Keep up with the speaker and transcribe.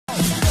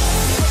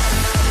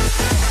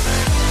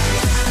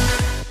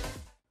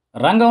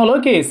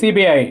రంగంలోకి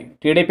CBI.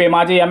 TDP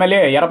మాజీ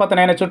MLA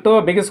Yarapathineni చుట్టూ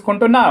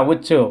బిగుసుకుంటున్న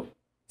ఉచ్చు.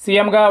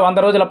 సీఎంగా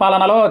 100 రోజుల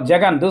పాలనలో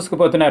జగన్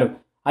దూసుకుపోతున్నారు.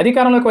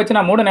 అధికారంలోకి వచ్చిన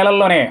 3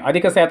 నెలల్లోనే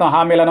అధిక శాతం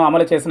హామీలను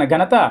అమలు చేసిన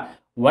ఘనత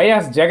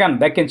వైఎస్ జగన్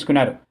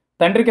దక్కించుకున్నారు.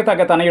 తండ్రికి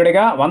తగ్గ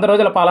తనయుడిగా 100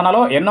 రోజుల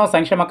పాలనలో ఎన్నో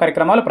సంక్షేమ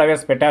కార్యక్రమాలు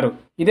ప్రవేశపెట్టారు.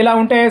 ఇదిలా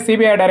ఉంటే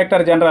CBI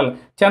director general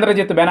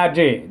Chandrajit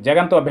Banerjee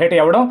జగన్తో భేటీ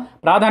అవ్వడం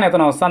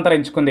ప్రాధాన్యతను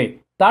సంతరించుకుంది.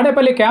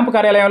 తాడేపల్లి క్యాంపు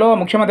కార్యాలయంలో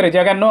ముఖ్యమంత్రి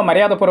జగన్ను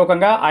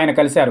మర్యాదపూర్వకంగా ఆయన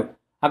కలిశారు.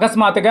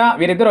 అకస్మాత్తుగా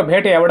వీరిద్దరూ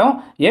భేటీ అవ్వడం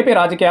ఏపీ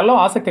రాజకీయాల్లో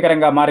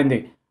ఆసక్తికరంగా మారింది.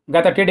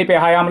 గత టీడీపీ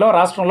హయాంలో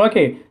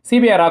రాష్ట్రంలోకి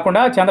సిబిఐ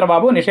రాకుండా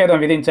చంద్రబాబు నిషేధం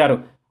విధించారు.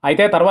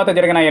 అయితే తర్వాత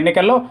జరిగిన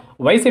ఎన్నికల్లో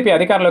వైసీపీ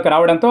అధికారంలోకి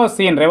రావడంతో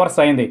సీన్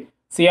రివర్స్ అయింది.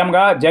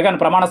 సీఎంగా జగన్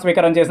ప్రమాణ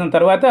స్వీకారం చేసిన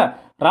తరువాత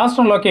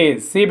రాష్ట్రంలోకి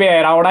సిబిఐ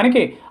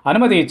రావడానికి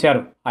అనుమతి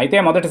ఇచ్చారు. అయితే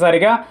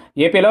మొదటిసారిగా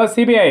ఏపీలో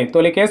సిబిఐ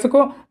తొలి కేసుకు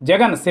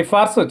జగన్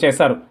సిఫార్సు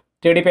చేశారు.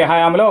 టీడీపీ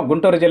హయాంలో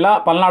గుంటూరు జిల్లా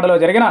పల్నాడులో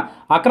జరిగిన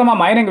అక్రమ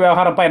మైనింగ్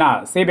వ్యవహారంపైన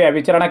సిబిఐ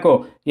విచారణకు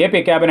ఏపీ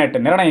కేబినెట్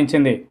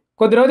నిర్ణయించింది.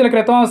 కొద్ది రోజుల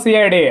క్రితం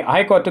సిఐడి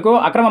హైకోర్టుకు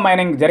అక్రమ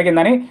మైనింగ్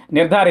జరిగిందని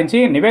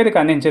నిర్ధారించి నివేదిక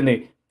అందించింది.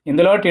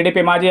 ఇందులో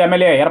టీడీపీ మాజీ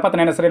ఎమ్మెల్యే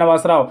యరపతినేని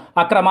శ్రీనివాసరావు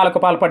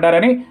అక్రమాలకు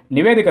పాల్పడ్డారని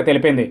నివేదిక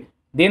తెలిపింది.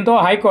 దీంతో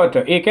హైకోర్టు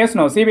ఈ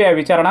కేసును సిబిఐ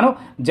విచారణను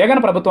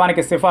జగన్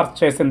ప్రభుత్వానికి సిఫార్సు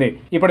చేసింది.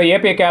 ఇప్పుడు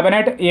ఏపీ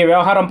కేబినెట్ ఈ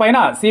వ్యవహారంపైన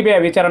సిబిఐ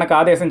విచారణకు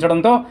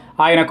ఆదేశించడంతో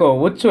ఆయనకు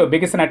ఉచ్చు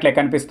బిగిసినట్లే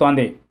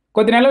కనిపిస్తోంది.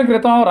 కొద్ది నెలల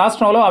క్రితం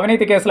రాష్ట్రంలో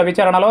అవినీతి కేసుల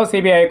విచారణలో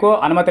సిబిఐకు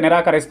అనుమతి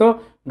నిరాకరిస్తూ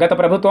గత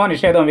ప్రభుత్వం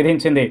నిషేధం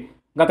విధించింది.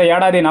 గత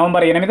ఏడాది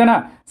నవంబర్ 8న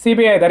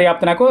సిబిఐ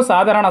దర్యాప్తునకు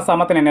సాధారణ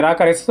సమ్మతిని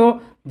నిరాకరిస్తూ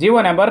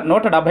జీవో నెంబర్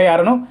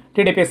 176ను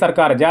టీడీపీ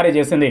సర్కార్ జారీ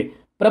చేసింది.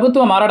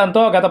 ప్రభుత్వం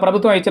మారడంతో గత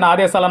ప్రభుత్వం ఇచ్చిన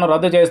ఆదేశాలను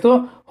రద్దు చేస్తూ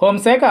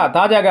హోంశాఖ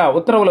తాజాగా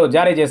ఉత్తర్వులు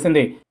జారీ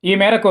చేసింది. ఈ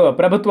మేరకు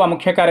ప్రభుత్వ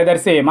ముఖ్య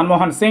కార్యదర్శి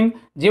మన్మోహన్ సింగ్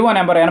జీవో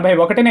నెంబర్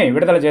 81ని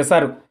విడుదల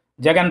చేశారు.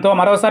 జగన్తో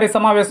మరోసారి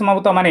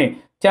సమావేశమవుతామని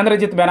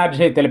చంద్రజిత్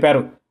బెనర్జీ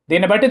తెలిపారు.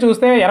 దీన్ని బట్టి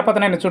చూస్తే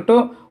యరపతినేని చుట్టూ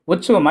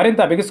ఉచ్చు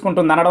మరింత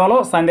బిగుసుకుంటుందనడంలో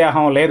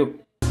సందేహం లేదు.